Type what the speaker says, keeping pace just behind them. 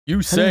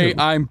You say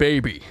I'm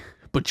baby,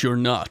 but you're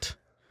not.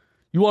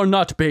 You are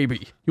not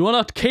baby. You are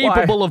not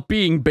capable of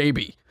being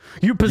baby.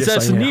 You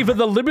possess neither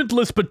the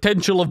limitless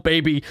potential of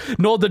baby,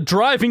 nor the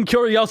driving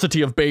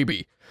curiosity of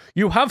baby.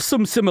 You have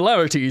some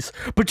similarities,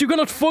 but you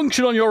cannot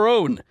function on your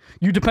own.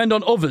 You depend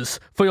on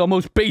others for your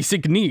most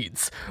basic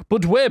needs.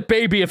 But where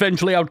baby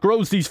eventually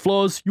outgrows these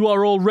flaws, you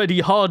are already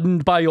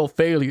hardened by your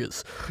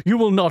failures. You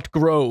will not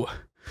grow.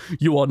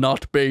 You are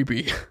not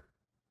baby.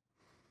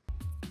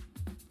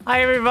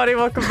 Hi everybody,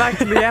 welcome back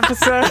to the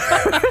episode.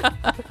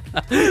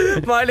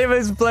 My name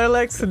is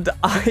Blairlex and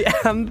I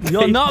am baby.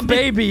 You're not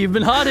baby, you've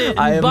been hardened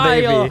by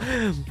your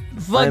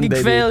fucking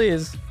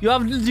failures. You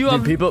don't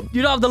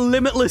have the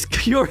limitless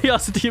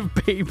curiosity of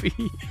baby.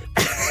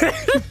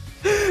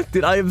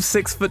 Dude, I am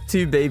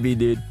 6'2" baby,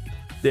 dude.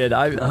 Dude,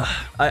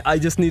 I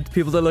just need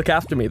people to look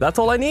after me. That's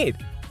all I need.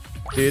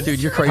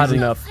 Dude, you're crazy. Had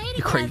enough.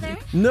 You're crazy.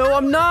 No,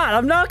 I'm not.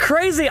 I'm not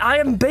crazy. I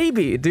am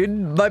baby, dude.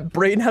 My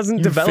brain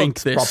hasn't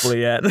developed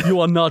properly yet. You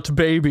are not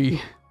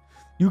baby.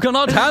 You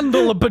cannot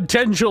handle the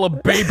potential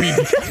of baby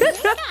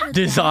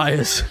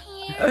desires,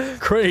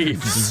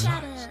 craves.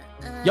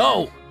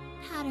 Yo.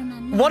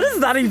 What is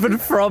that even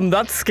from?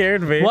 That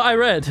scared me. What I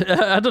read.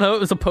 I don't know. It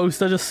was a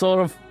post I just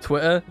saw of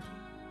Twitter.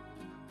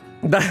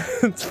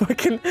 That's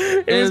fucking.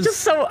 It was just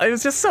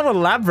so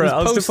elaborate.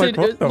 I was just like,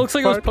 what the looks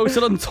like it was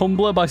posted on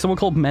Tumblr by someone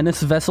called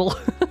Menace Vessel.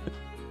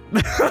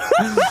 Dude,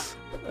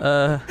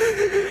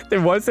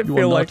 why does it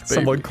feel like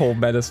someone called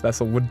Menace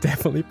Vessel would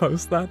definitely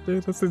post that,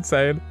 dude? That's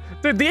insane.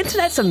 Dude, the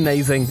internet's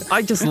amazing.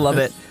 I just love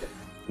it.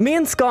 Me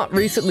and Scott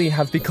recently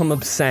have become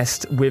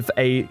obsessed with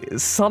a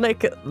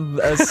Sonic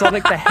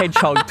the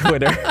Hedgehog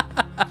Twitter.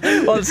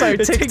 Oh, sorry,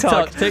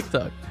 TikTok.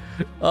 TikTok.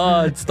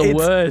 Oh, it's the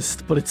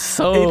worst, but it's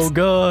so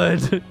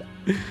good.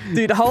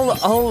 Dude,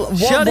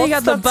 Shuddy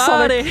got the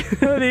body.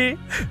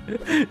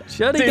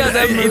 Shuddy got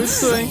that mood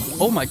swing.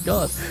 Oh my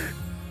god.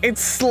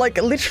 It's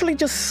like literally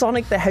just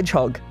Sonic the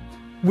Hedgehog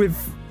with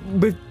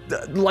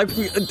like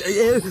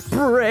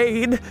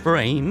brain.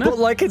 But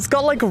like it's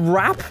got like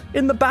rap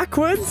in the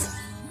backwards.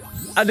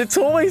 And it's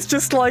always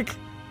just like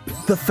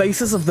the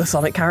faces of the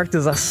Sonic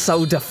characters are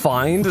so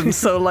defined and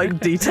so like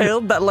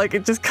detailed that like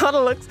it just kind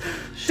of looks.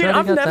 Dude,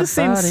 I've never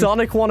seen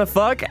Sonic wanna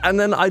fuck, and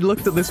then I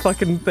looked at this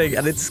fucking thing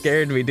and it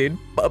scared me, dude.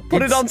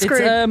 Put it on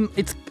screen.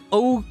 It's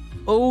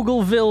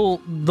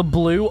Ogleville the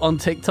Blue on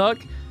TikTok,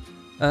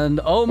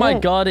 and oh my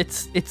god,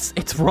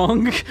 it's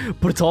wrong,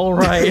 but it's all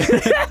right.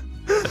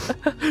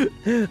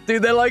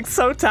 Dude, they're like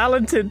so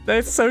talented.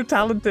 They're so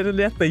talented, and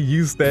yet they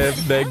use their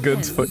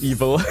goods for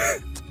evil.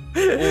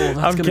 Oh,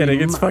 I'm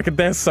kidding. It's fucking.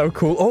 They're so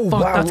cool. Oh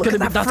fuck, wow!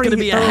 That's gonna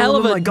be a hell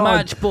of a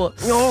match. But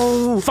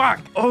oh fuck!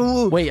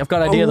 Oh wait, I've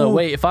got an idea though.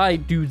 Wait, if I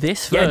do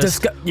this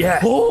first. Yeah.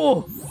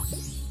 Oh.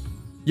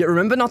 Yeah.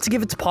 Remember not to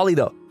give it to Polly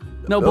though.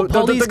 No, but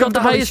Polly's got the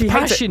highest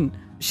passion.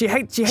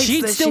 She'd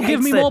still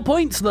give me more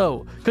points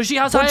though, because she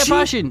has higher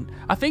passion.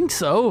 I think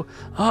so.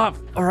 All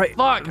right.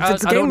 Fuck. If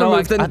it's a game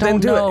move, then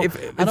do it. If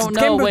it's a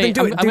game move, then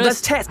do it. Dude,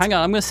 let's test. Hang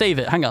on. I'm gonna save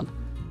it. Hang on.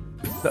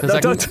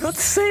 Don't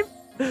save.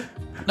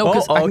 No,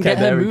 because I can get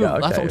her move.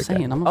 That's what I'm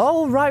saying.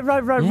 Oh, right.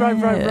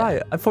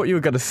 I thought you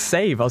were going to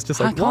save. I was just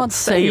like, I can't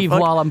save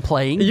while I'm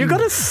playing. You got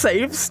to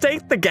save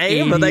state the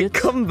game and then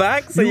come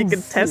back so you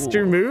can test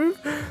your move?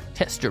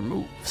 Test your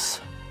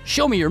moves.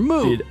 Show me your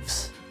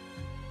moves.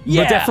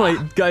 Yeah. But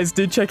definitely, guys,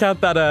 do check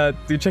out that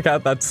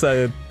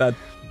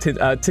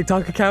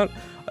TikTok account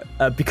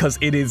because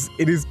it is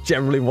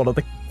generally one of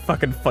the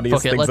fucking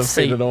funniest things I've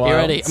seen in a while. You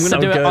ready? I'm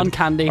going to do it on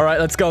Candy. All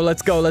right, let's go.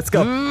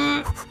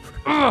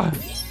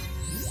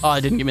 Oh, I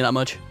didn't give me that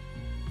much.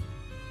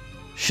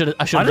 I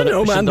don't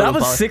know, man. That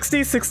was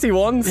 60,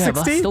 61, 60.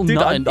 That's still dude,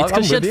 nothing. It's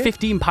because she had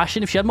 15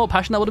 passion. If she had more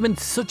passion, that would have been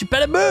such a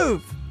better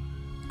move.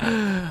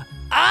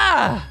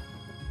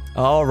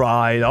 All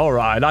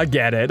right. I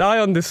get it.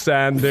 I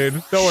understand,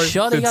 dude. Don't worry.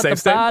 Shutting up the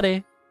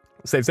body.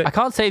 Save state. I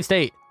can't save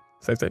state.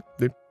 Save state,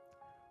 dude.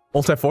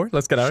 Alt F4.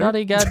 Let's get out of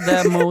here. Shutty got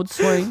that mood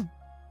swing.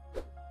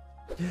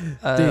 Dude,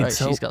 right,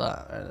 she's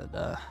got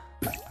that.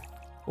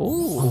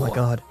 Oh my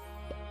god.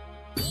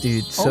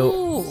 Dude,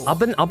 so I've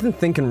been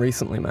thinking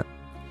recently, man.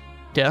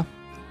 Yeah.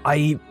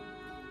 I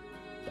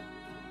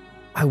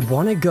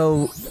want to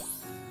go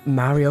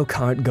Mario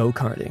Kart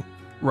go-karting.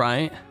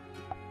 Right.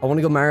 I want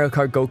to go Mario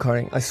Kart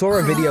go-karting. I saw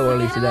a video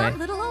earlier today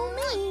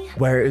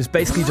where it was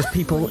basically just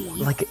people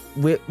like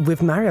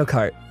with Mario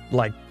Kart,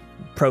 like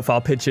profile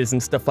pictures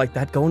and stuff like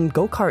that, going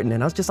go-karting,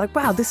 and I was just like,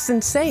 wow, this is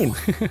insane.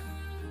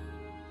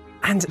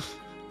 And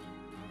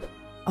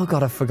oh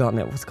god, I've forgotten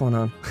it. What's going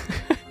on?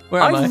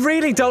 I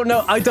really don't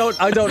know. I don't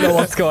know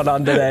what's going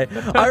on today.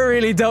 I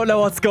really don't know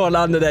what's going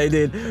on today,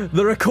 dude.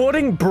 The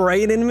recording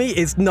brain in me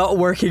is not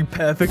working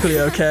perfectly,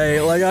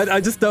 okay? Like,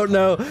 I just don't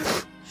know.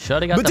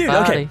 Shutting up the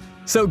body. Okay.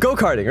 So,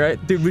 go-karting,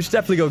 right? Dude, we should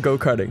definitely go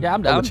go-karting. Yeah,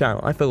 I'm down. On the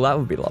channel. I feel that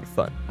would be a lot of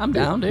fun. I'm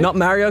down, dude. Not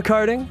Mario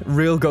Karting,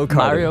 real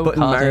go-karting, but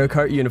in Mario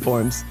Kart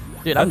uniforms.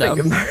 Dude, I'm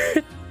down.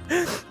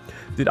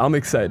 Dude, I'm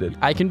excited.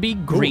 I can be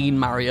green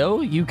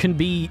Mario. You can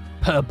be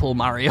purple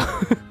Mario.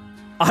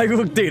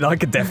 Dude, I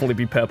could definitely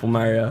be Purple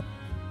Mario.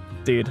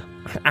 Dude,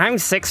 I'm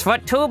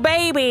 6'2",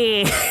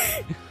 baby.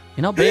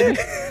 You're not baby.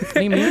 What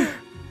do you mean?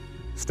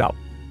 Stop.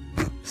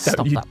 Stop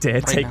Don't you that dare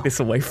right take now. this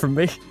away from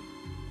me.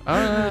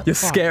 You're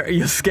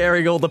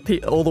scaring all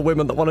the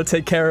women that want to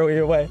take care of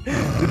you away.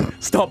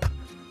 Stop.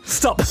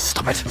 Stop.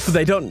 Stop it. If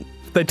they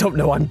don't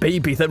know I'm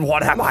baby, then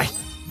what am I?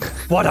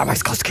 What am I,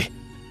 Scottscy?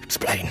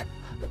 Explain.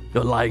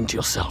 You're lying to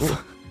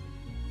yourself.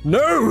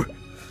 No!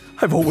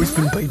 I've always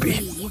been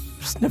baby.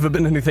 Just never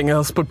been anything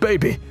else but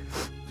baby.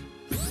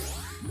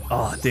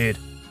 Oh, dude.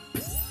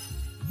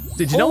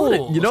 Did you know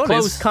what? You know what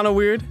is kind of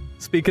weird?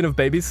 Speaking of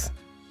babies,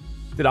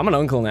 dude, I'm an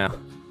uncle now.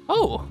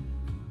 Oh,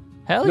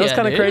 hell You know yeah! it's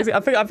kind of dude. crazy.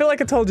 I feel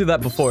like I told you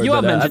that before. You but,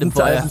 have mentioned it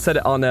before. I haven't said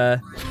it on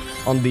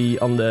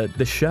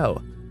the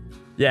show.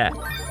 Yeah.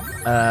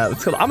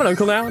 I'm an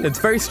uncle now, and it's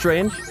very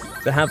strange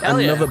to have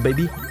another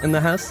baby in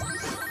the house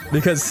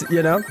because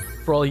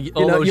For all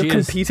you're years,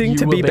 competing you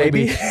to were be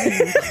baby.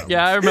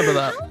 Yeah, I remember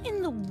that. How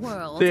in the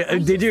world?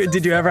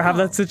 Did you ever have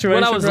that situation?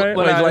 When I was- right?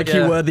 when Where, I- like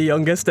yeah. you were the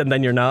youngest and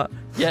then you're not.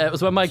 Yeah, it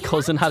was when my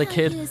cousin had a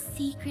kid. A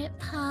secret,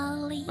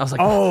 Polly. I was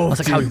like, Oh,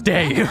 how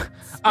dare you?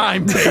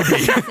 I'm baby.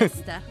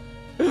 Sister.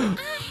 I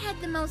had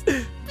the most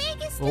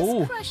biggest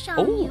Oh. crush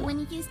on you when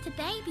you used to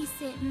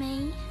babysit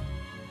me.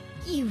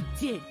 You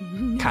did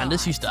not.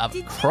 Candace used to have a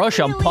Did you crush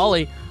on really?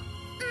 Polly.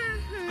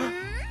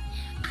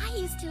 I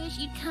used to wish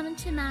you'd come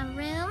into my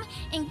room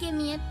and give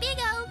me a big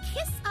old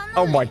kiss on the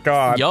Oh my lips.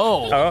 god.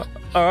 Yo.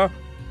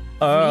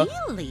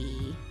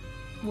 Really?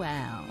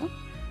 Well,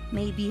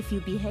 maybe if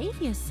you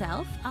behave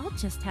yourself, I'll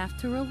just have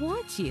to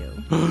reward you.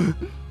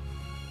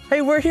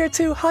 Hey, we're here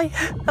too. Hi.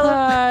 Hello.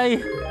 Hi.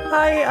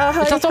 Hi.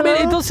 Hi. That's what I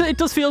mean. hello. It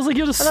does feel like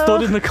you just Hello.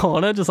 stood in the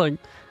corner, just like,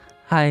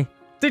 hi.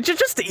 Dude, you're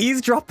just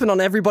eavesdropping on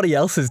everybody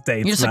else's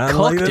dates, You're just a man.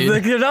 cock, Like,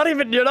 dude. you're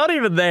not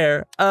even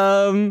there.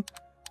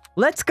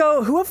 Let's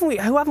go. Who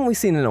haven't we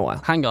seen in a while?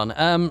 Hang on.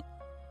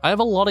 I have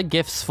a lot of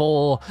gifts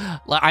for.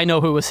 Like, I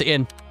know who we're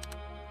seeing.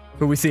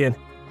 Who we seeing?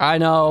 I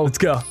know. Let's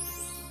go.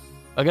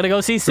 We're gonna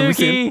go see Who we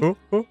seeing? Suki.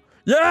 Oh.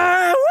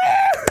 Yeah!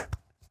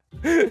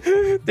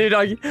 Woo! Dude,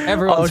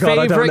 Everyone's oh God,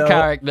 I don't favorite know.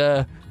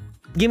 character.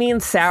 You mean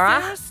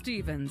Sarah? Sarah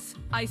Stevens,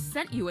 I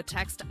sent you a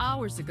text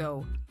hours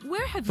ago.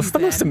 Where have What's you the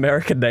been? most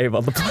American name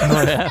on the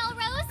planet?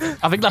 Melrose,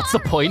 I think that's the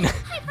point. I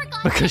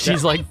forgot Because to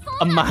she's put like my a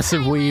phone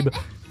massive on weeb.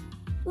 silent.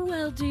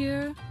 Well,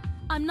 dear,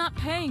 I'm not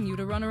paying you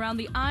to run around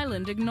the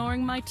island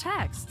ignoring my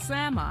texts,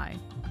 am I?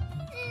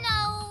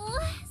 No,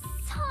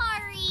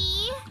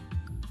 sorry.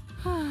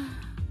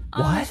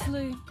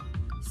 Honestly,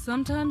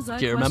 sometimes I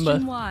Do you question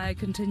remember? why I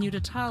continue to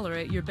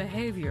tolerate your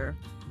behavior.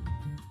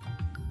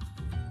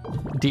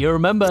 Do you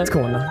remember? What's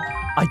going on?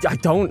 I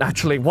don't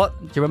actually. What?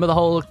 Do you remember the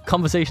whole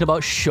conversation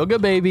about sugar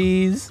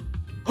babies?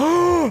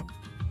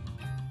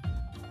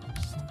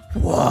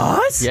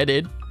 What? Yeah,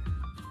 dude.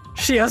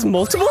 She has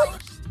multiple?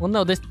 Well,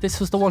 no, this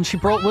was the one she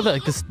brought with her,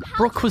 because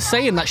Brooke was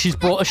saying that she's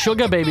brought a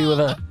sugar baby with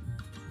her.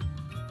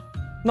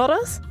 Not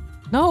us?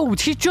 No,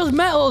 she just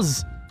met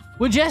us.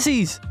 We're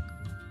Jessie's.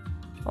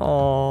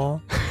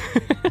 Aww.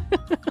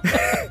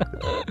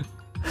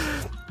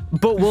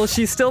 But will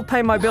she still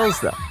pay my bills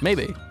though?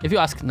 Maybe, if you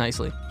ask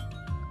nicely.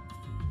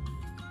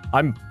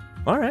 I'm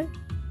alright.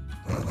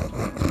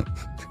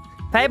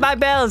 Pay my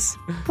bills,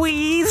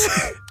 please.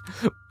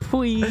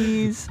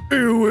 Please.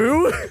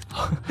 Ooh.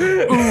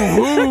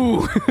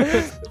 Ooh.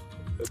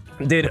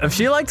 Dude, if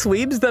she likes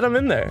weebs, then I'm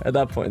in there at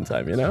that point in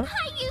time, you know?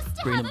 I used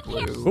to Green have and a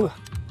pair of blue.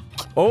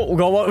 Oh,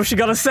 God, what was she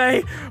gonna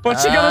say?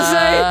 What's she gonna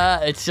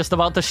say? It's just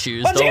about the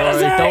shoes. What's she Don't gonna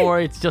worry. say? Don't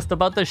worry. It's just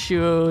about the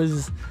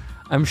shoes.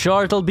 I'm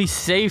sure it'll be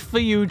safe for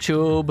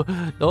YouTube.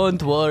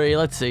 Don't worry.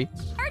 Let's see.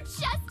 are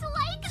just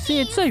like See,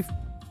 it's safe.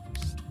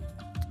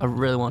 I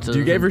really want to.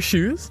 You gave her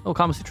shoes? Oh,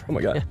 Kama Sutra. Oh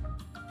my God. Yeah.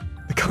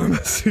 The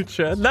Kama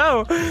Sutra.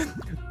 No!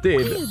 Dude, Dear,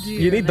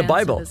 you need the answer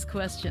Bible. This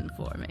question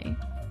for me.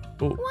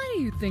 Ooh. Why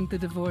do you think the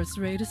divorce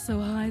rate is so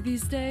high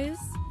these days?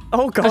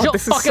 Oh God, you're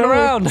this is fucking so,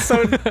 around.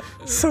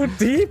 so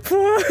deep.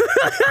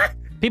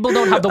 People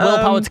don't have the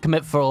willpower to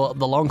commit for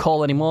the long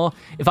haul anymore.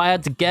 If I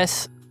had to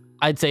guess,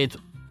 I'd say it's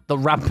the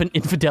rampant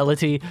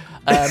infidelity.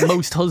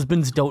 Most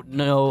husbands don't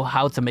know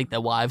how to make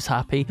their wives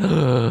happy.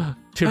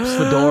 Chips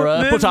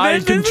Fedora, but I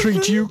can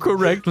treat you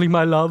correctly,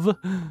 my love.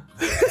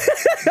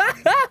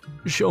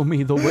 Show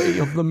me the way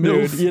of the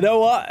MILF. Dude, you know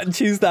what?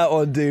 Choose that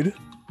one, dude.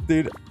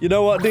 Dude, you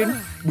know what, dude?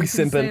 We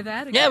Say simping.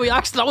 that again. Yeah, we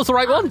actually, that was the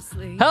right one.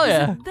 Honestly, Hell is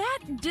yeah. it that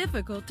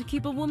difficult to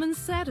keep a woman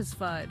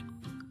satisfied?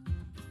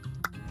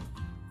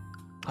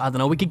 I don't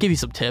know, we could give you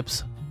some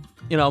tips.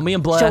 You know, me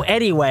and Blair, So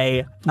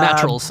anyway,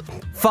 naturals.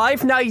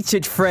 Five Nights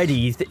at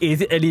Freddy's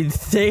is an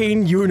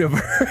insane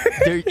universe.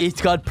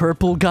 It's got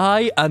Purple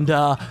Guy and,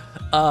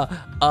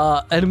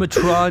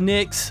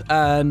 animatronics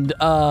and,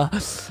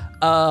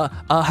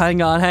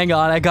 hang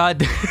on, I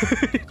got...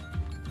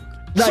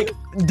 Like,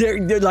 they're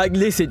like,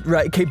 listen,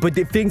 right, okay, but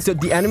the things that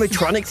the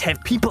animatronics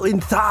have people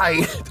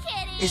inside.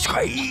 It's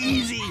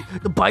crazy!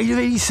 The Bite of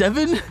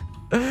 87?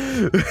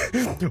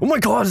 Oh my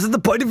God, is it the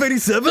Bite of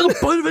 87?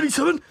 Bite of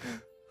 87?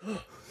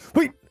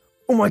 Wait,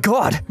 Oh my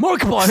god!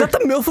 Markiplier! Is that the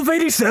MILF of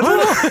 87?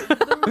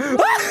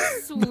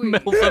 Sweet.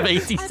 MILF of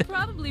 87. I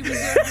probably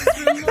reserved this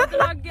room more than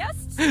our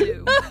guests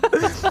do.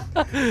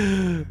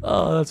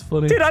 Oh, that's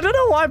funny. Dude, I don't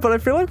know why, but I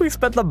feel like we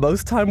spent the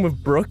most time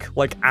with Brooke,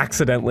 like,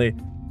 accidentally.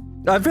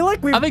 I feel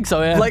like I think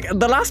so, yeah. Like,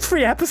 the last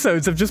 3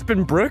 episodes have just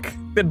been Brooke,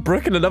 then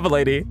Brooke and another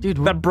lady, Dude,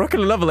 then Brooke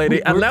and another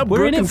lady, and now we're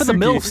Brooke in it and for the Suki.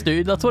 MILFs,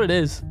 dude. That's what it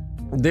is.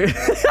 Dude.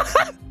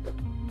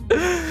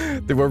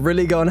 Dude, we're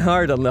really going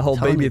hard on the whole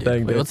baby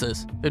thing, Wait, dude. what's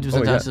this? 50%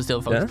 yeah. chance to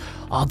steal phones.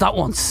 Oh, that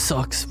one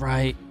sucks,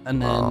 right? And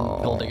then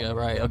Gold Digger,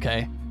 right?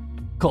 Okay.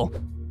 Cool.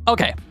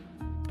 Okay.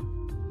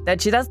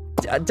 That she does.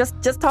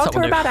 Just talk to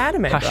her about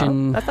anime,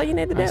 Passion. bro. That's all you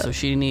need to do. So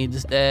she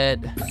needs that.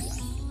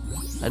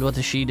 And what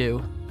does she do?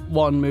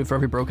 1 move for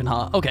every broken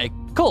heart. Okay.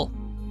 Cool.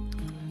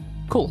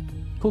 Cool.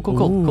 Cool. Cool.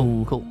 Cool. Cool.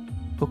 Ooh. Cool.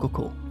 Cool. Cool.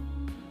 Cool.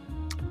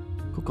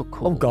 Cool. Cool.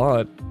 Cool. Oh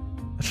god.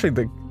 Actually,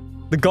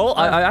 the gold.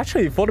 I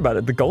actually thought about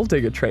it. The Gold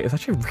Digger trait is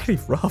actually really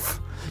rough.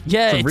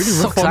 Yeah, it's a really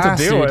rough sucks one ass,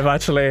 to deal dude. with,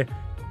 actually.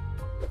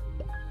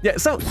 Yeah.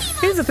 So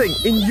here's the thing.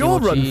 In your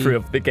run through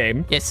of the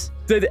game, Yes.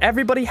 did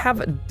everybody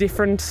have a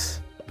different?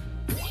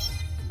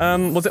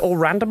 Was it all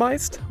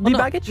randomized? The no,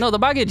 baggage? No, the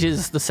baggage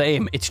is the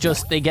same. It's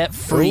just they get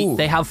free. Ooh.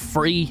 They have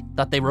free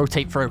that they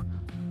rotate through.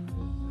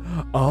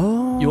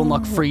 Oh. You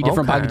unlock 3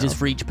 different okay. packages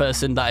for each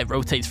person that it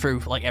rotates through,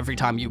 like every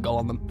time you go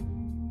on them.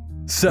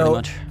 Pretty So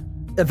much.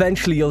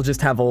 eventually you'll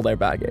just have all their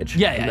baggage.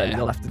 Yeah, and yeah, then yeah.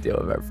 you'll have to deal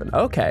with everything.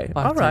 Okay.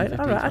 5, All 10, right. 15,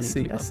 All right. I 20,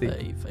 see. 25,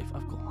 30,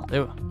 35, cool.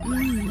 Do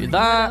What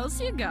that. else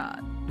you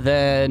got?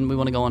 Then we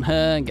want to go on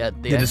her and get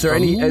the. Dude, is there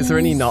extra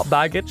any moves. not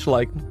baggage?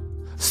 Like,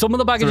 Some of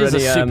the baggages are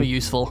any, super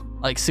useful,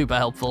 like super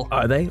helpful.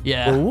 are they?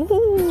 Yeah. Ooh.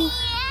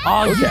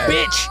 Oh, you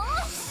okay. bitch!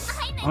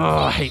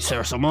 Oh, I hate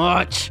Sarah so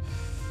much.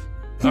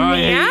 I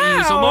hate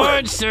you so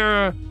much,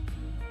 Sarah.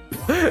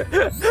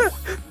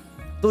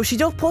 Though she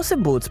does Puss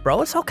in Boots,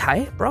 bro. It's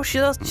okay, bro.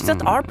 She's just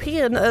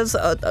RPing as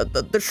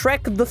the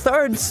Shrek the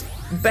Third's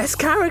best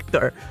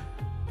character.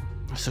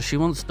 So she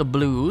wants the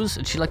blues,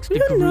 and she likes the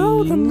You greens.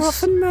 know, the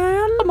Muffin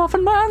Man. The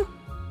Muffin Man.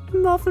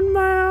 Muffin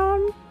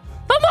Man.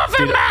 The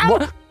Muffin Man!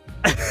 What?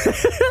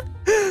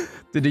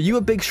 Dude, are you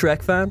a big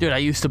Shrek fan? Dude, I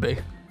used to be.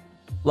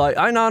 Like,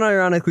 I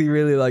non-ironically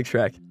really like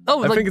Shrek.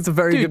 Oh, I like, think it's a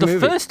very dude, good movie.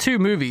 the first 2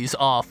 movies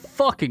are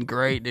fucking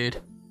great, dude.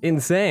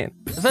 Insane.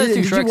 The first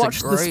 2 Did Shreks you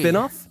watch are the great.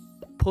 spin-off,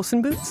 Puss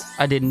in Boots?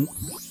 I didn't.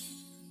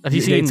 Have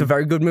you seen? It's a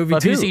very good movie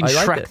Have too. you seen I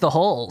liked Shrek it. the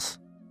Halls?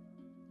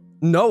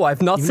 No,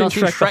 I've not You've seen not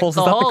Shrek the Halls.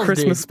 Is that the Halls,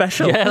 Christmas dude.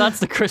 special? Yeah, that's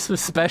the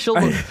Christmas special.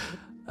 What's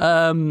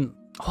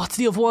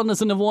the other one?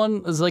 There's another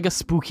one. There's like a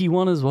spooky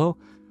one as well.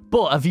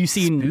 But have you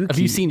seen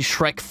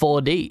Shrek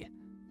 4D?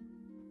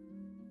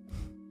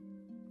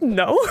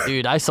 No.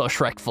 Dude, I saw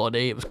Shrek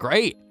 4D. It was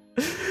great.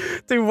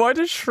 Dude, why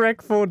does Shrek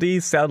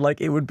 4D sound like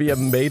it would be a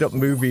made-up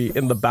movie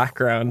in the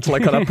background,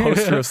 like on a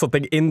poster of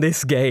something in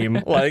this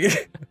game? Like,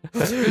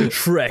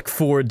 Shrek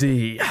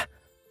 4D.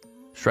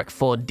 Shrek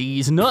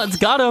 4D's nuts.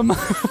 Got him.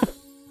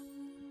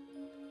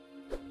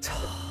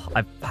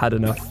 I've had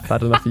enough. I've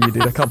had enough of you,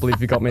 dude. I can't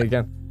believe you got me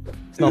again.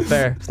 It's not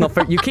fair. It's not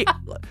fair. You keep...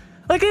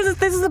 Like,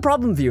 this is the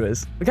problem,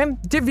 viewers. Okay?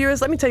 Dear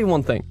viewers, let me tell you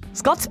one thing.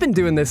 Scott's been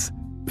doing this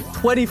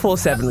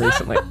 24/7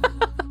 recently.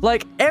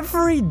 Like,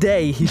 every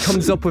day he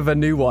comes up with a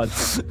new one.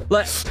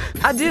 Like,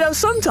 and you know,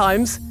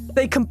 sometimes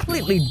they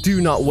completely do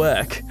not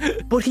work.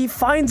 But he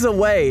finds a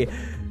way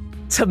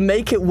to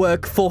make it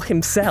work for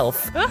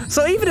himself.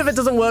 So even if it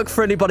doesn't work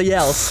for anybody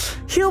else,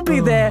 he'll be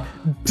there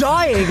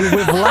dying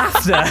with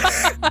laughter.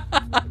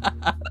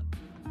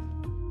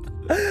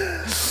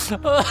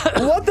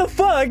 What the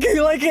fuck?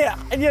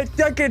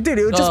 Dude,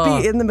 it would just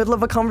be in the middle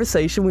of a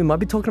conversation. We might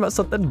be talking about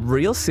something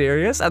real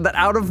serious, and then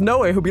out of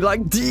nowhere, he'll be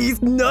like,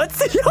 "These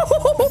nuts!"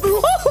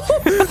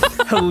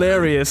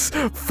 Hilarious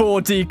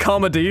 4D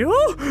comedy.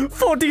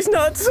 4D's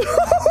nuts.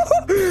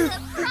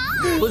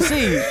 But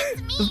see,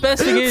 the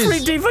best thing is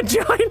 3D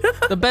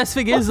vagina. The best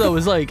thing is though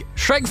is like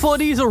Shrek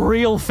 4D is a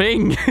real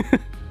thing.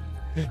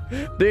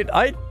 Dude,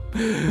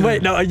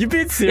 wait, no, are you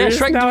being serious?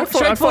 Yeah, now? I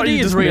Shrek thought 4D you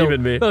is just real.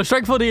 memeing me. No,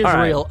 Shrek 4D is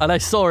All real, and I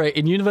saw it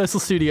in Universal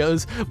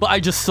Studios, but I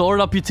just saw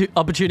an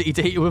opportunity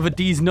to hit you with a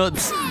D's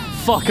nuts.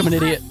 Fuck, I'm an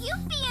idiot. You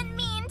being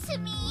mean to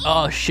me.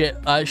 Oh shit,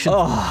 I should.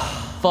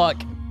 Fuck.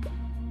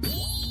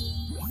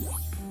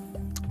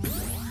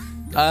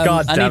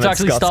 God I damn need to it,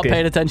 actually stop Scottscy.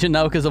 paying attention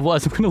now because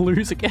otherwise I'm gonna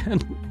lose again.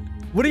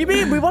 What do you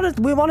mean? We want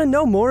to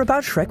know more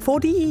about Shrek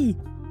 4D.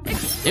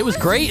 It was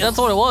great. That's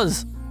what it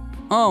was.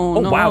 Oh,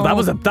 Oh no. wow,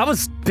 that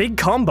was big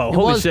combo. It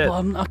Holy was, shit. but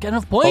I'm not getting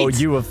enough Oh,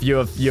 points. you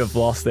have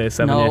lost this,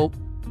 haven't you? No.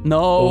 No.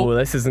 Oh,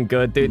 this isn't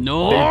good, dude.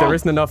 No. Dude, there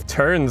isn't enough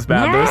turns,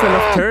 man. There isn't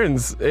enough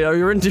turns.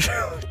 You're in.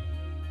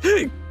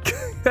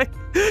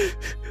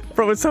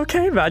 Bro, it's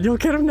okay, man. You'll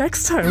get him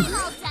next time.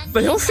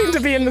 They all seem to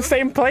be in the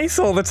same place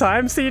all the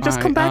time, so you just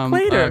come back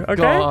later,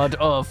 okay? God,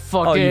 oh,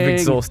 fucking. Oh, you've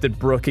exhausted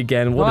Brooke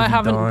again. What No, I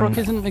have you haven't. done? Brooke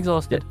isn't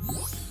exhausted.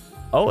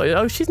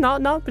 Oh, she's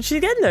not, but she's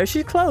getting there.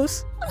 She's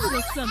close. A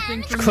little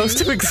something for Close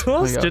me. to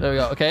exhausted. There we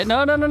go. Okay,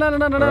 no. Right. No.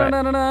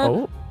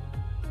 Oh,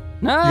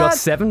 No. you got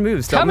 7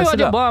 moves. Tell Don't me mess what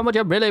it you up. want, what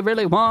you really,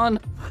 really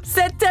want.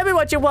 Said, tell me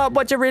what you want,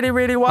 what you really,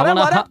 really want.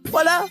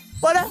 What? Oh,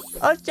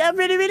 I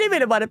really, really,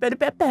 really want it.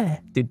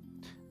 Dude.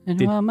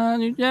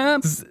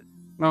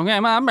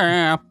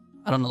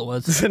 I don't know the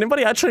words. Does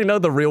anybody actually know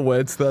the real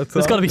words? There's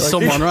got to be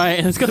someone,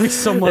 right? There's got to be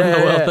someone in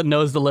the world that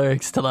knows the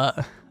lyrics to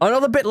that.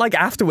 Another bit like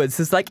afterwards.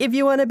 It's like, if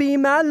you want to be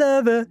my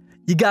lover,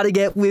 you got to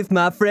get with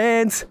my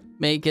friends.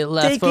 Make it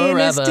last Taking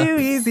forever. It's too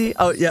easy.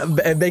 Oh, yeah,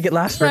 make it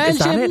last forever. Is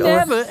that it?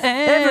 Never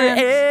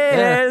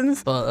ends.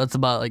 Yeah. But that's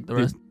about like the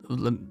rest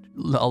of the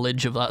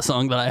knowledge of that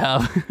song that I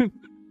have.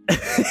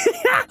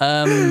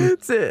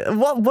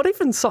 What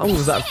even song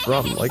was that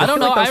from? Like, I don't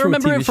know. Like I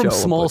remember it from show,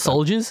 Small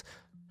Soldiers.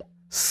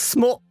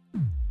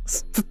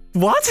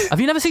 What?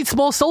 Have you never seen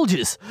Small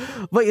Soldiers?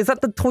 Wait, is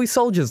that the toy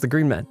soldiers, the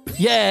green men?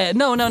 Yeah,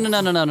 no.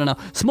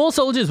 Small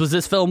Soldiers was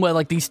this film where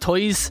like these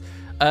toys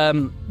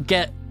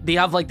they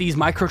have like these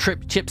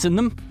microchip chips in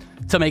them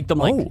to make them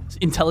like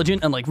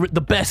intelligent and like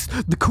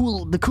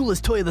the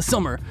coolest toy of the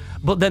summer.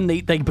 But then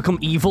they become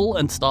evil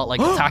and start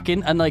like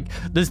attacking, and like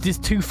there's these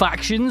two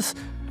factions.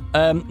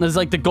 There's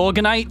like the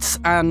Gorgonites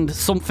and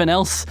something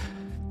else.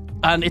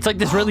 And it's like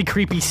this really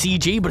creepy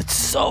CG, but it's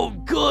so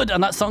good.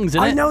 And that song's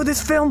in it. I know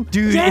this film.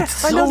 Dude, yeah, it's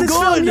so I know this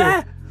good. Film,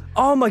 yeah.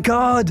 Oh my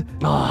god.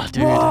 Oh,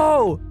 dude.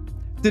 Whoa.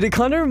 Dude, it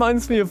kind of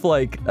reminds me of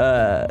like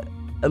a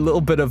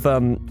little bit of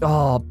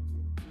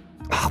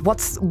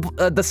what's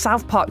the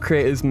South Park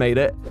creators made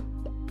it.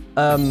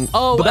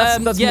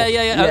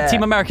 That's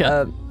Team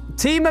America.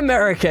 Team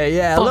America,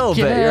 yeah, Fuck a little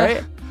bit,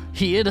 right?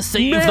 Here to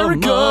save America,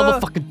 the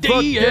motherfucking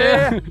day,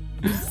 yeah.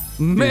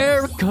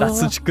 America.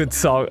 That's such a good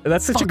song.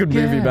 That's such a good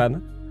movie,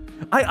 man.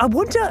 I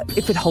wonder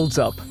if it holds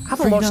up. I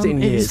haven't watched it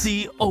in years. Is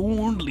the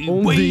only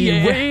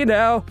way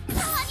now.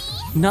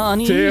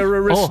 Nani?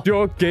 Terrorist,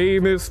 your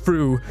game is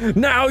through.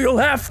 Now you'll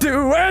have to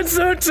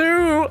answer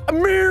to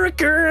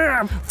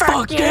America.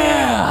 Fuck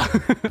yeah!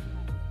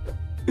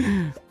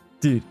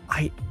 Dude,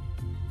 I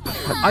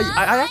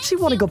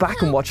actually want to go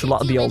back and watch a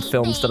lot of the old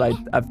films that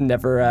I've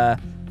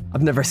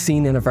never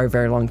seen in a very,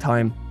 very long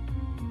time.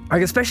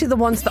 Like, especially the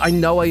ones that I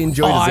know I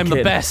enjoyed as a kid. I'm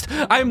the best.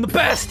 I'm the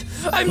best.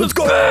 Let's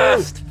go!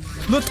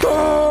 Let's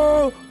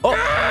go!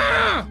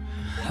 Oh.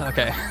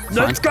 Okay.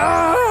 Let's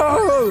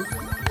go!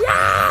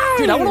 Yay!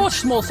 Dude, I want to watch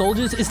Small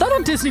Soldiers. Is that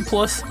on Disney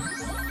Plus?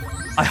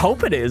 I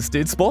hope it is,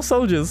 dude. Small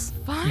Soldiers.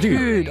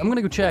 Dude, I'm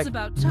gonna go check.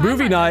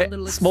 Movie night.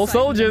 Small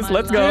Soldiers.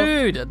 Let's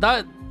go. Dude,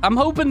 I'm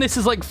hoping this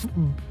is like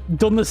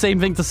done the same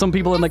thing to some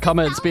people in the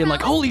comments, being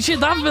like, "Holy shit,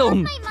 that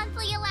film!"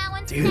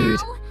 Dude.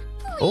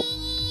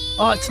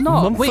 Oh, it's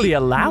not. Monthly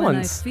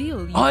allowance.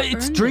 Oh,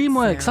 it's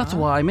DreamWorks. That's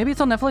why. Maybe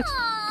it's on Netflix.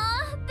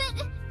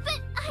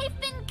 But I've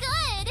been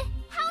good.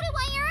 How do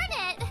I earn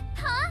it?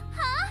 Huh?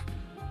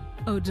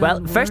 Oh,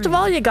 Well, first of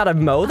all, you gotta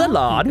mow the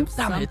lawn.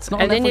 Damn it, it's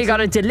not. And on then you Netflix.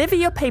 gotta deliver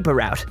your paper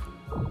out.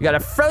 You gotta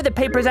throw the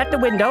papers at the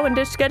window and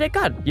just get it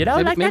done. You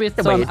know, Maybe that's it's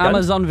the way on it's done.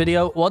 Amazon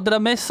Video. What did I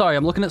miss? Sorry,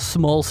 I'm looking at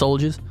Small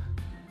Soldiers.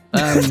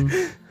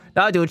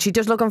 No, dude, she's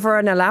just looking for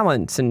an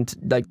allowance, and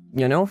like,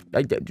 you know,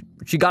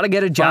 she gotta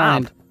get a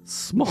job. Fine.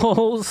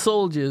 Small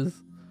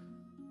Soldiers.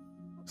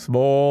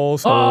 Small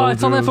Soldiers. Oh,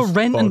 it's on there for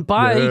rent and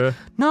buy. Yeah.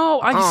 No,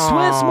 I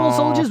swear Small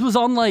Soldiers was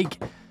on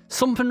like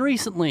something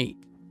recently.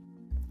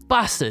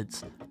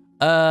 Bastards.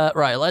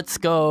 Right, let's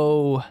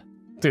go.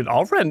 Dude,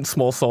 I'll rent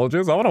Small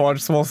Soldiers. I wanna watch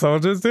Small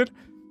Soldiers, dude.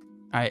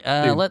 All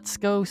right, let's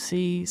go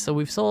see. So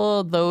we've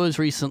saw those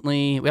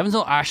recently. We haven't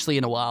saw Ashley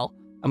in a while,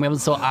 and we haven't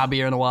saw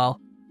Abby in a while.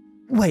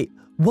 Wait,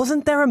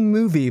 wasn't there a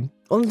movie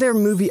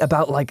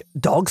about like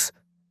dogs?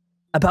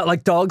 About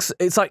like dogs?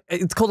 It's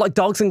called like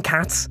Dogs and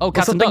Cats. Oh,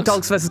 Cats and something. Dogs.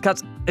 Dogs versus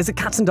Cats. Is it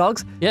Cats and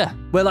Dogs? Yeah.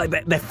 Where like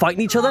they're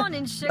fighting each other.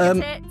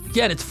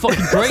 Yeah, it's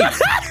fucking great.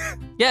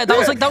 Yeah, that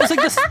was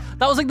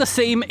like the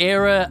same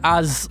era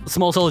as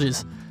Small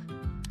Soldiers.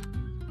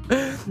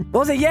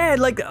 Was it? Yeah,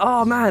 like,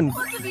 oh man.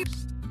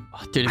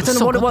 Oh, dude, I don't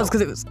know what it was because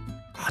it was.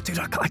 Oh, dude,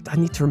 I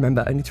need to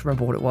remember. I need to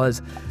remember what it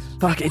was.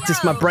 Fuck! It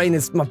just my brain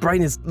is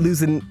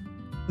losing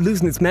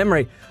its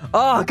memory.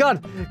 Oh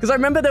god! Because I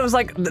remember there was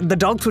like the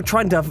dogs were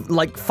trying to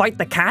like fight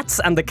the cats,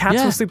 and the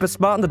cats were super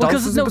smart, and the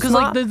dogs were super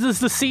smart. Like there's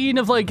the scene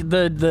of like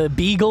the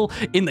beagle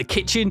in the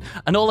kitchen,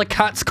 and all the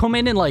cats come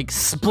in and like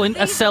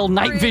Splinter Cell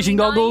night vision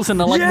goggles, and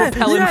they're like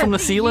repelling from the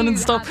ceiling and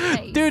stuff.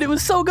 Dude, it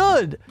was so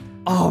good.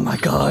 Oh my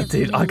god,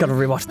 dude! I gotta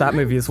rewatch that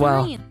movie as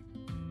well.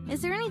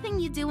 Is there anything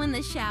you do in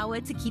the shower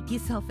to keep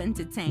yourself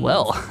entertained?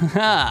 Well,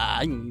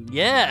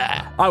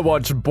 yeah. I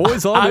watch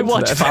Boys on I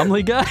watch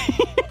Family Guy.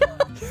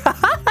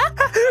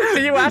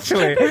 Do you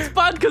actually? It's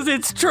bad because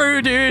it's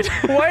true, dude.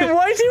 Why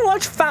do you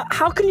watch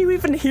how can you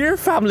even hear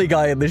Family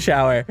Guy in the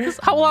shower?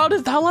 How loud do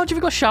you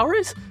think a shower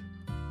is?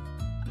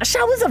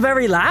 Showers are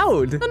very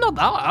loud. They're not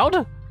that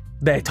loud.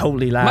 They're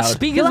totally loud. My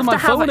speakers on my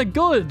phone are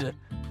good.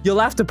 You'll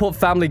have to put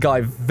Family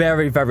Guy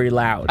very, very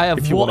loud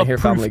if you want to hear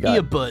Family Guy.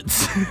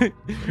 Earbuds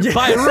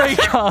by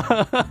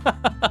Raycon.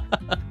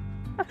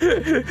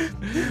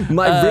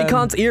 My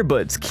Raycon's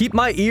earbuds keep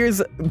my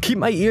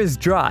ears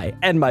dry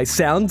and my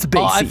sounds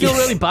bassy. Oh, I feel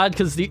really bad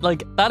because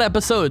like that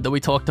episode that we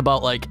talked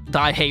about, like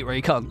that I hate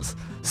Raycons.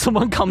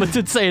 someone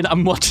commented saying,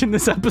 I'm watching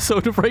this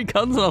episode of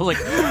Raycons, and I was like,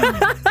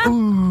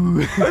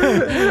 ooh.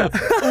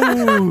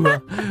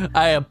 Ooh.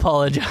 I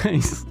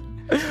apologize.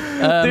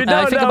 Dude,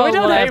 no, we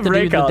don't hate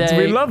Raycons.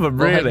 We love them,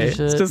 really. It's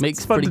just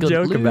makes fun to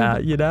joke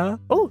about, you know?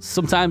 Oh,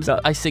 sometimes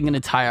I sing an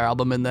entire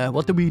album in there.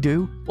 What do we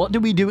do? What do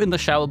we do in the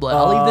shower, Blair?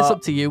 I'll leave this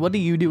up to you. What do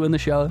you do in the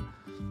shower?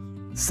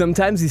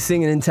 Sometimes you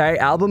sing an entire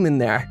album in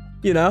there,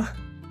 you know?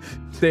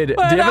 Dude, do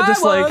you ever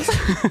just like...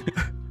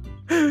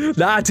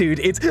 Nah, dude,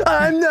 it's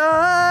I'm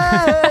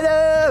not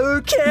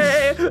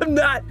okay. I'm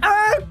not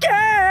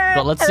okay.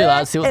 Well, let's do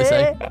that. See what they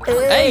say.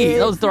 Hey,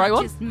 that was the right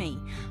one. Just me.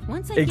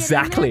 Once I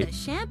Exactly. get in there, the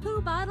shampoo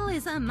bottle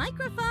is a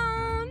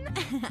microphone.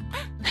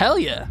 Hell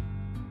yeah.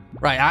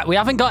 Right, we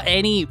haven't got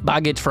any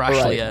baggage for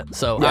Ashley yet,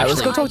 so yeah, Ashley.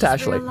 let's go talk to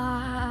Ashley.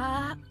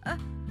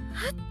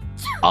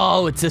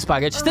 Oh, it's this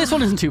baggage. This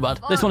one isn't too bad.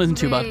 This one isn't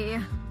too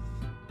bad.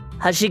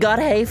 Has she got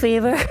hay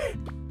fever?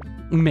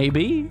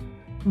 Maybe.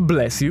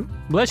 Bless you.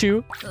 Bless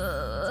you.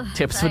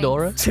 Tips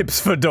Fedora. Tips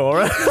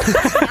Fedora.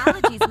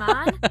 Allergies,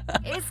 man.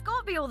 It's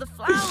gotta be all the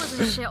flowers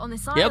and shit on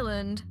this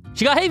island.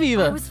 She got hay I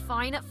fever. was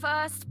fine at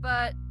first,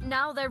 but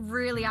now they're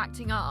really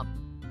acting up.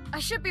 I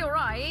should be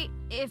alright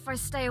if I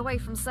stay away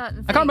from certain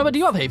things. I can't remember. Do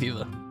you have hay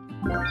fever?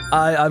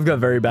 I've got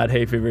very bad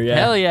hay fever, yeah.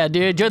 Hell yeah,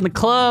 dude. Join the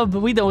club.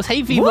 We those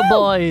hay fever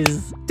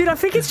boys. Dude, I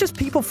think it's just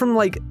people from,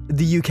 like,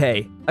 the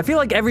UK. I feel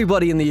like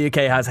everybody in the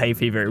UK has hay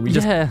fever. We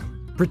just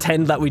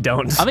pretend that we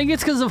don't. I think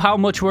it's because of how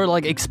much we're,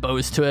 like,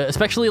 exposed to it.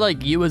 Especially,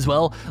 like, you as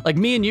well. Like,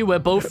 me and you, we're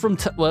both from...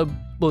 well,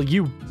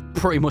 you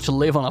pretty much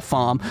live on a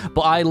farm.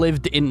 But I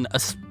lived in a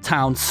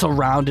town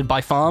surrounded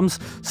by farms.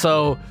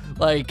 So,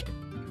 like...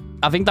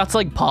 I think that's,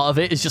 like, part of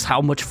it is just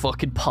how much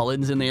fucking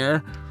pollen's in the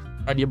air.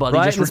 And your body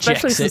just rejects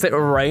especially since it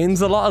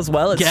rains a lot as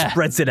well, it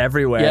spreads it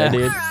everywhere,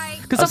 dude.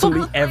 Because that's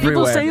what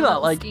people say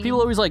that. Like, people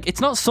always like, it's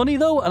not sunny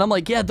though, and I'm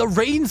like, yeah, the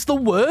rain's the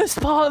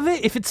worst part of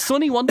it. If it's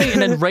sunny one day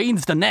and then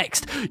rains the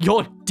next,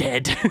 you're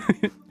dead.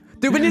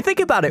 Dude, when you think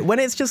about it, when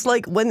it's just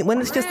like,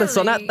 when it's just the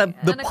sun out,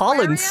 the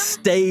pollen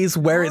stays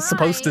where it's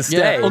supposed to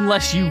stay. Yeah,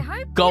 unless you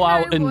go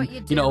out and,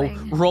 you know,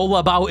 roll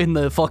about in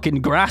the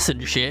fucking grass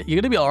and shit,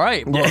 you're gonna be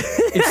alright. But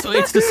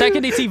it's the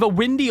second it's either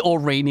windy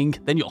or raining,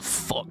 then you're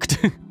fucked.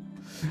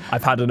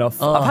 I've had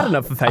enough. I've had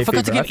enough of hay fever. I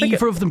forgot to give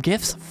either of them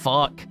gifts.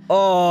 Fuck.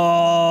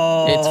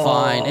 Oh. It's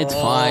fine. It's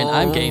fine.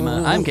 I'm gamer.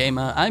 I'm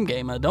gamer. I'm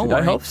gamer. Don't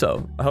worry. I hope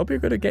so. I hope you're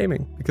good at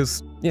gaming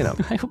because, you know.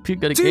 I hope you're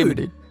good at gaming,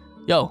 dude.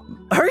 Yo.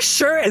 Her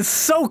shirt is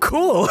so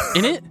cool.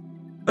 In it?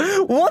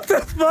 What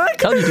the fuck?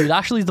 Tell you, dude.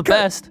 Ashley's the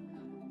best.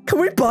 Can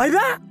we buy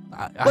that?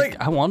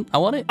 I want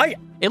it.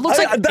 It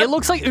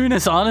looks like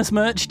Unis Honest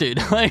merch, dude.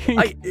 Like,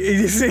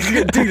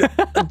 dude,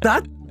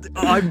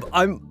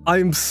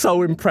 I'm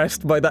so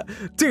impressed by that,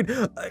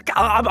 dude.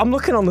 I'm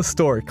looking on the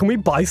store. Can we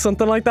buy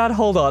something like that?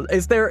 Hold on.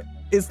 Is there a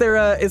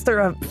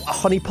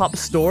Huniepop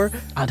store?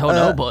 I don't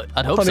know, but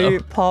I'd hope so.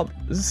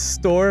 Huniepop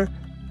store.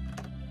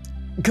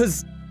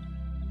 Because,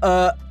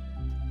 oh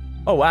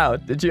wow,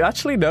 did you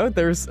actually know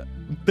there's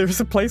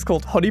a place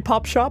called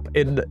Huniepop Shop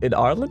in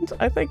Ireland,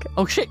 I think.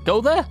 Oh shit,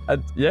 go there.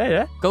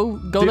 Yeah. Go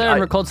dude, there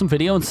and record some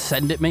video and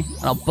send it me,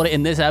 and I'll put it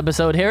in this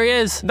episode. Here he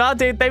is. Nah,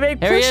 dude, they make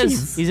plushies. Here he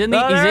is. He's in the.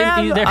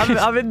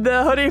 I'm in the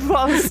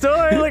Huniepop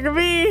store. Look at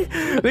me.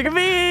 Look at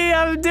me.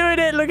 I'm doing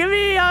it. Look at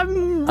me.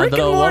 I'm Rick I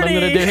don't know what I'm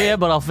gonna do here,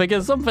 but I'll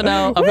figure something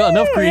out. I've got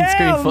enough green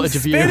screen footage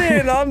of you.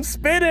 I'm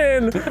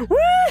spinning.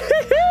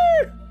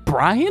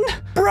 Brian?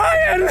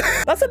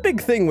 That's a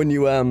big thing when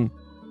you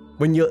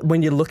when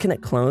you're looking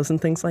at clothes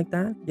and things like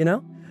that, you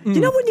know? You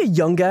know when you're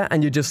younger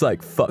and you're just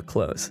like, fuck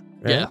clothes,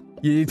 right? Yeah.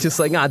 You're just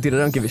like, nah, dude, I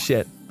don't give a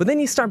shit. But then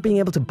you start being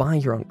able to buy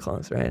your own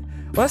clothes, right?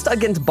 When I started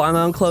getting to buy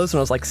my own clothes when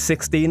I was like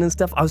 16 and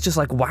stuff, I was just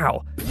like,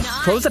 wow,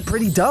 clothes are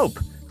pretty dope.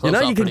 You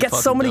know, you can get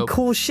so many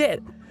cool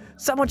shit.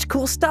 So much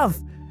cool stuff.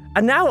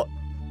 And now,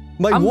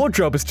 my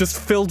wardrobe is just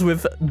filled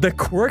with the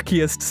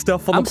quirkiest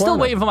stuff on the planet. I'm still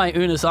waiting for my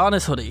Unis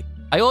Honest hoodie.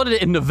 I ordered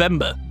it in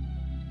November.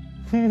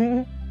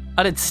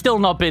 And it's still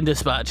not been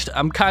dispatched.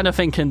 I'm kind of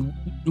thinking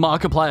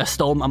Markiplier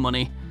stole my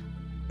money.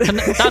 And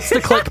that's the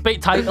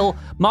clickbait title.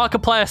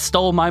 Markiplier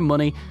stole my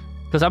money.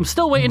 Because I'm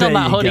still waiting on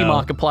that hoodie,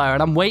 Markiplier,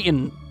 and I'm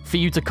waiting for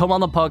you to come on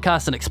the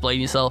podcast and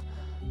explain yourself.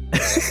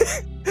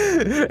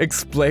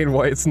 Explain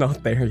why it's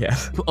not there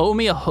yet. You owe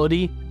me a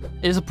hoodie.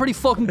 It's a pretty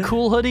fucking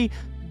cool hoodie.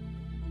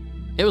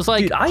 It was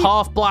like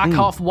half black,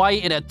 half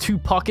white. It had 2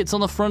 pockets on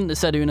the front that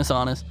said Unis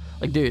Honest.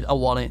 Like, dude, I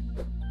want it.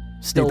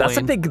 Still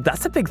waiting.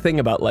 That's a big thing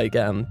about, like,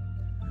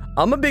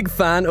 I'm a big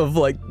fan of,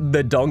 like,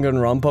 the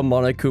Danganronpa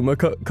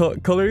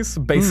Monokuma colors.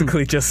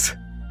 Basically just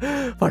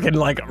fucking,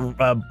 like,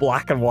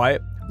 black and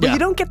white. But you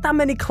don't get that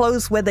many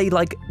clothes where they,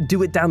 like,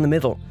 do it down the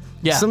middle.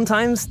 Yeah.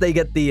 Sometimes they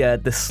get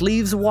the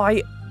sleeves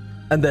white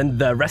and then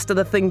the rest of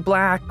the thing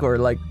black or,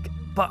 like...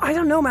 But I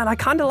don't know, man. I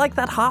kind of like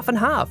that half and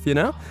half, you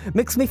know?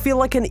 Makes me feel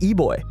like an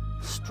e-boy.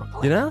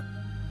 You know?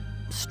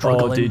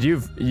 Struggling. Oh, dude,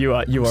 you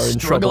are in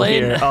trouble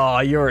here. Oh,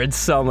 you're in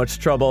so much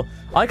trouble.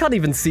 I can't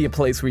even see a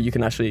place where you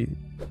can actually...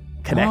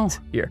 connect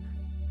here.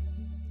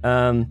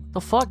 The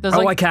fuck? There's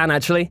I can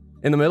actually.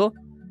 In the middle.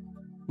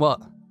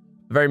 What?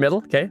 Very middle.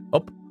 Okay.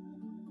 Up.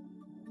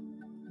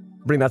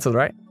 Bring that to the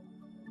right.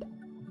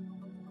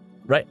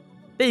 Right.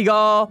 There you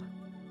go.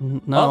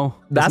 No.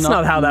 That's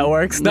not how that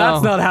works. No.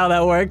 That's not how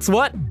that works.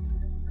 What?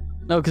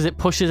 No, because it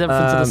pushes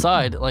everything to the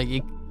side. Like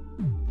you.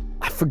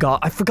 I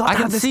forgot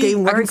how this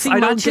game works. I can see don't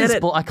matches, get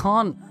it. but I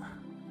can't.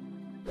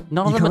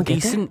 None of You them are can't get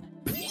decent.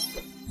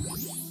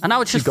 And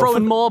now it's just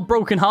throwing more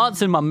broken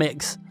hearts in my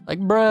mix. Like,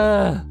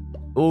 bruh.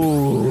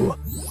 Ooh.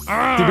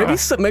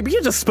 Dude, maybe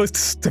you're just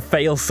supposed to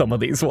fail some of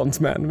these ones,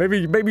 man.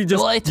 Maybe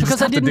just, Well, it's you because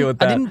just have to deal with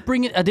that.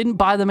 I didn't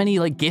buy them any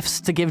like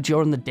gifts to give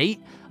during the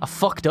date. I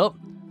fucked up.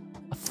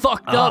 I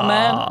fucked up,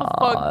 man.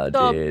 I fucked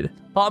up. Dude.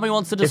 Part of me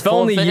wants to just If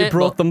only forfeit you it,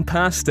 brought but them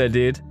pasta,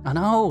 dude. I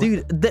know.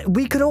 Dude,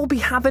 we could all be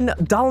having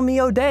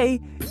Dalmio Day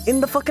in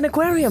the fucking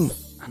aquarium.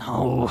 I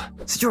know.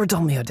 It's your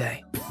Dalmio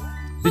Day.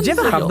 Did you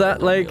ever have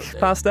that, like,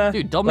 pasta?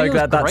 Dude, Dalmio's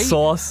like that great.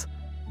 sauce?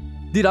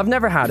 Dude, I've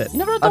never had it. You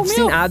never had I've Dalmio?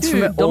 seen ads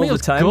from it all the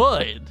Dalmio's time.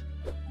 good.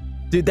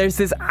 Dude, there's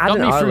this ad Got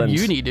in me through Ireland.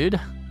 uni, dude.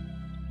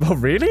 Oh,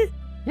 really?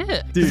 Yeah,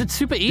 Dude, because it's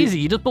super easy.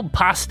 You just put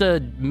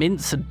pasta,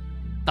 mince, and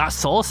that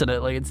sauce in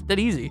it. Like, it's that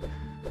easy.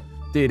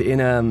 Dude,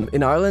 in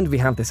Ireland, we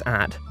have this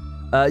ad.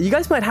 You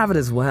guys might have it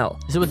as well.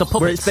 Is it with the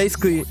puppets? Where it's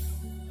basically...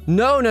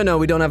 No,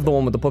 we don't have the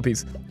one with the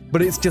puppies.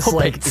 But it's just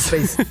like...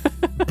 It's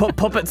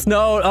puppets,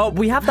 no. Oh,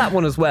 we have that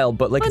one as well,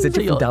 but like it's a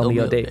different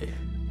Dalmio Day.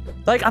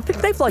 Like, I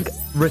think they've like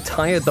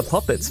retired the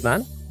puppets,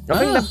 man.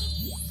 I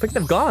think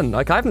they've gone.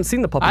 Like, I haven't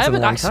seen the puppets in a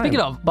long time. Speaking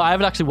of, but I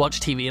haven't actually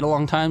watched TV in a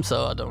long time,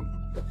 so I don't...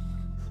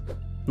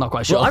 Not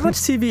quite sure. Well, I watch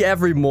TV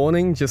every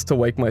morning just to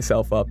wake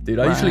myself up, dude.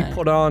 I usually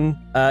put on...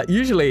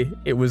 usually,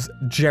 it was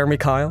Jeremy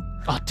Kyle.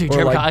 Oh, dude, or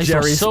Jeremy like Kyle. I saw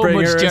Jerry so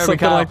Springer much or Jeremy something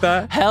Kyle. like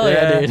that. Hell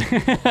yeah,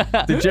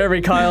 dude. Dude, Jeremy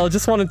Kyle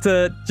just wanted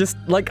to...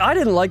 Like, I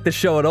didn't like the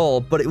show at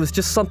all, but it was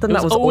just something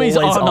that was always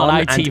on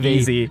and ITV.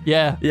 easy.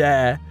 Yeah.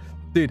 Yeah.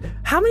 Dude,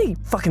 how many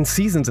fucking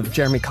seasons of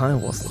Jeremy Kyle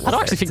was there? I don't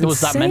actually think there was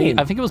that many.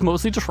 I think it was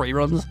mostly just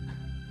reruns.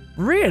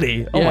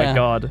 Really? Oh my Yeah.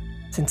 god.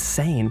 It's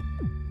insane.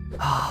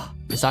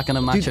 Is that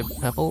gonna match a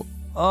purple?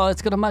 Oh,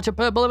 it's gonna match a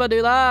purple if I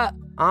do that.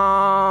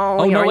 Oh,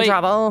 no, you're in wait.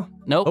 trouble.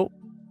 Nope. Oh.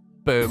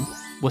 Boom.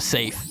 We're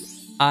safe.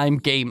 I'm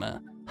gamer.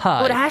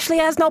 Hi. But Ashley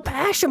has no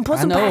passion. Put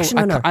I some know. passion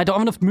in her. I don't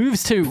have enough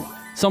moves to.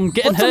 So I'm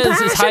getting Put some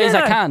hers as high passion as I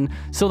in her. can,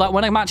 so that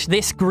when I match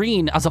this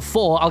green as a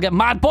 4, I'll get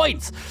mad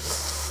points.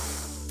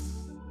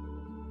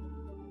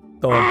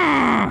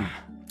 Done.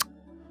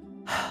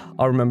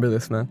 I'll remember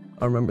this, man.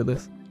 I'll remember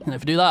this. And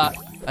if I do that,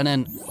 and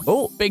then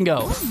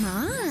bingo.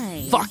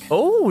 Nice. Fuck.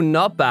 Oh,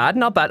 not bad,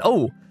 not bad.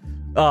 Oh,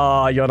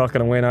 you're not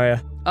gonna win, are you?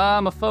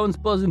 My phone's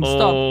buzzing.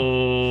 Stop.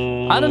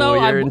 Oh, I don't know.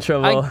 You're in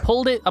trouble. I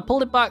pulled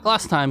it back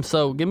last time.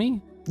 So give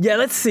me. Yeah,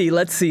 let's see.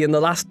 In the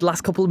last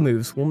couple of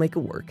moves, we'll make it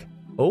work.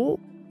 Oh.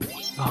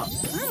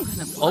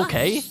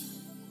 Okay.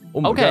 Oh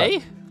my Okay.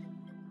 God.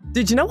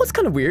 Did you know what's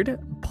kind of weird?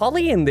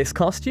 Polly in this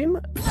costume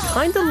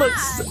kind of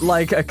looks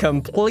like a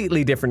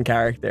completely different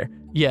character.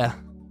 Yeah.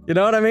 You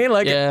know what I mean?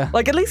 Like, Yeah.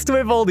 like at least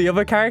with all the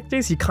other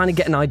characters, you kind of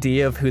get an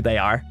idea of who they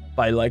are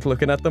by like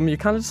looking at them. You're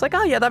kind of just like,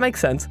 oh yeah, that makes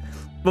sense.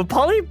 But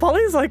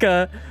Polly's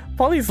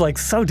like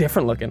so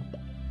different looking.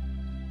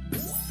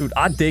 Dude,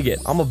 I dig it.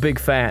 I'm a big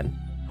fan.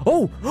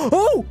 Oh,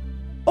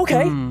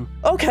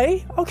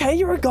 okay, okay,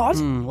 you're a god.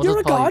 We'll You're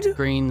a just Polly god.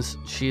 Greens.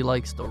 She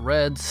likes the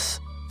reds.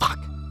 Fuck.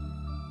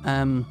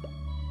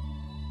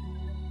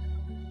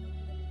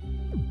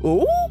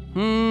 Oh,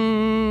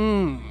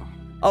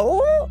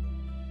 oh.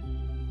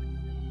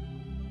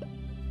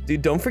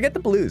 Dude, don't forget the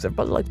blues.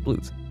 Everybody likes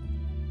blues.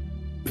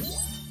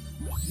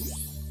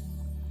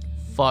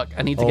 Fuck.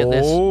 I need to get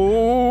this.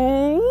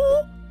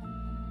 Oh.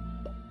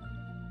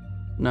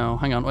 No,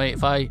 hang on. Wait.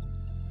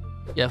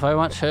 If I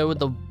match her with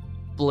the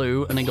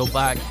blue and then go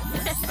back,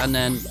 and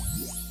then.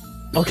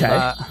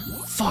 Okay.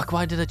 Fuck.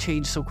 Why did I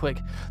change so quick?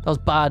 That was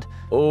bad.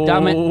 Oh.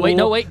 Damn it. Wait.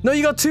 No. Wait. No,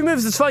 you got 2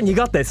 moves. It's fine. You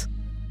got this.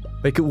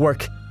 Make it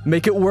work.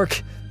 Make it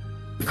work.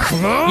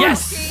 Come on.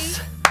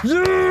 Yes.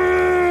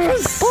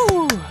 Yes.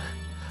 Woo.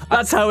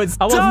 That's how it's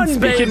I done,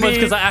 wasn't speaking much baby.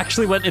 because I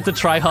actually went into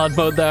try-hard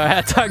mode there. I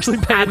had to actually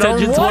pay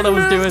attention to what I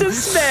was doing. To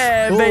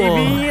spare,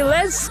 baby.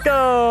 Let's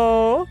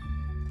go.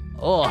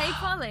 Oh. Hey,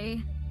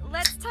 Polly,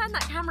 let's turn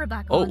that camera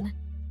back Oh. on.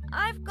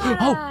 I've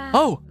got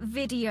a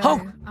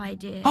video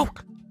idea. Oh.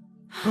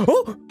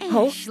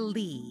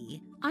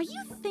 Ashley, are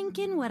you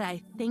thinking what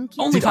I think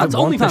you Only I fans,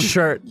 want only the fans.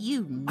 shirt.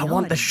 You I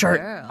want the naughty shirt.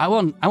 girl. I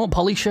want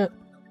Polly's shirt.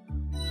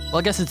 Well,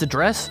 I guess it's a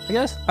dress. I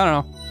guess I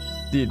don't know.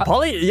 Dude,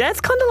 Polly, yeah, it's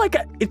kind of like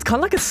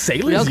a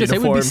sailor's Yeah, I was gonna say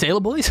uniform. we'd be sailor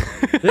boys.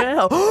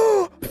 Yeah.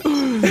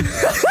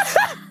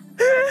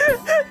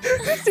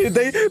 Dude,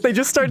 they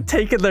just start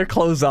taking their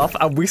clothes off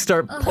and we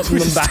start putting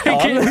them back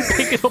on.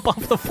 Pick it up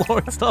off the floor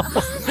and stuff.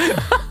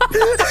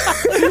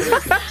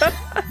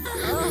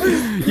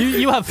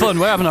 You have fun.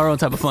 We're having our own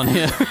type of fun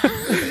here.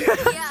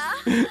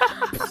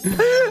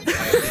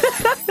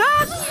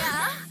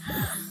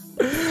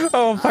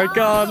 Oh my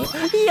god.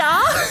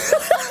 Yeah.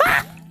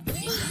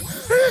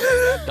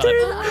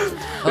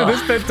 Dude,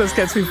 this bit just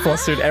gets me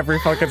flustered every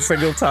fucking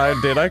single time,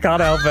 dude. I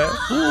can't help it.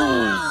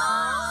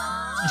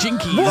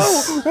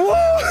 Jinkies.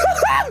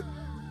 Whoa.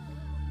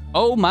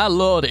 Oh my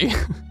lordy.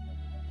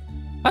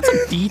 That's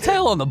a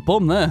detail on the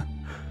bum there.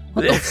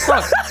 What the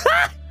fuck?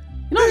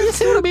 You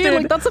see what I mean? Dude,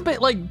 like, that's a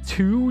bit, like,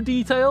 too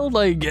detailed,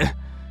 like...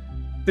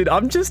 Dude,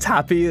 I'm just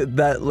happy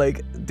that,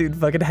 like, dude,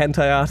 fucking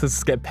hentai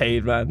artists get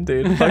paid, man,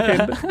 dude.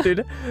 Fucking,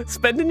 dude,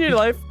 spending your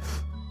life,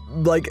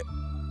 like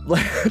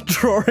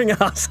drawing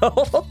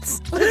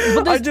assholes.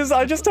 I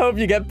just hope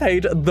you get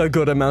paid the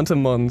good amount of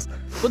mons.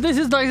 But this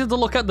is nicer to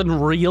look at than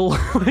real,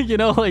 you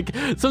know, like,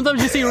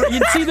 sometimes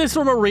you'd see this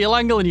from a real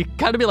angle and you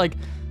kind of be like,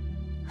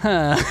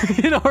 huh,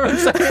 you know what I'm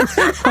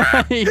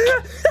saying?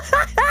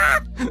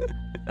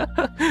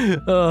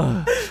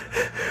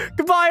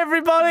 Goodbye,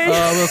 everybody.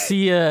 We'll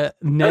see you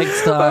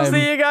next time. I'll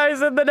see you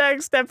guys in the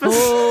next episode.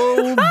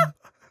 Oh,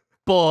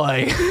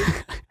 boy.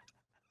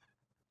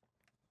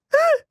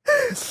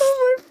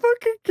 Oh my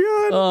fucking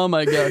god. Oh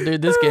my god,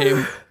 dude, this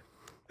game.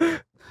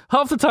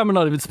 Half the time I'm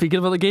not even speaking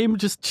about the game,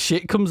 just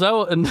shit comes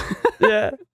out and... Yeah.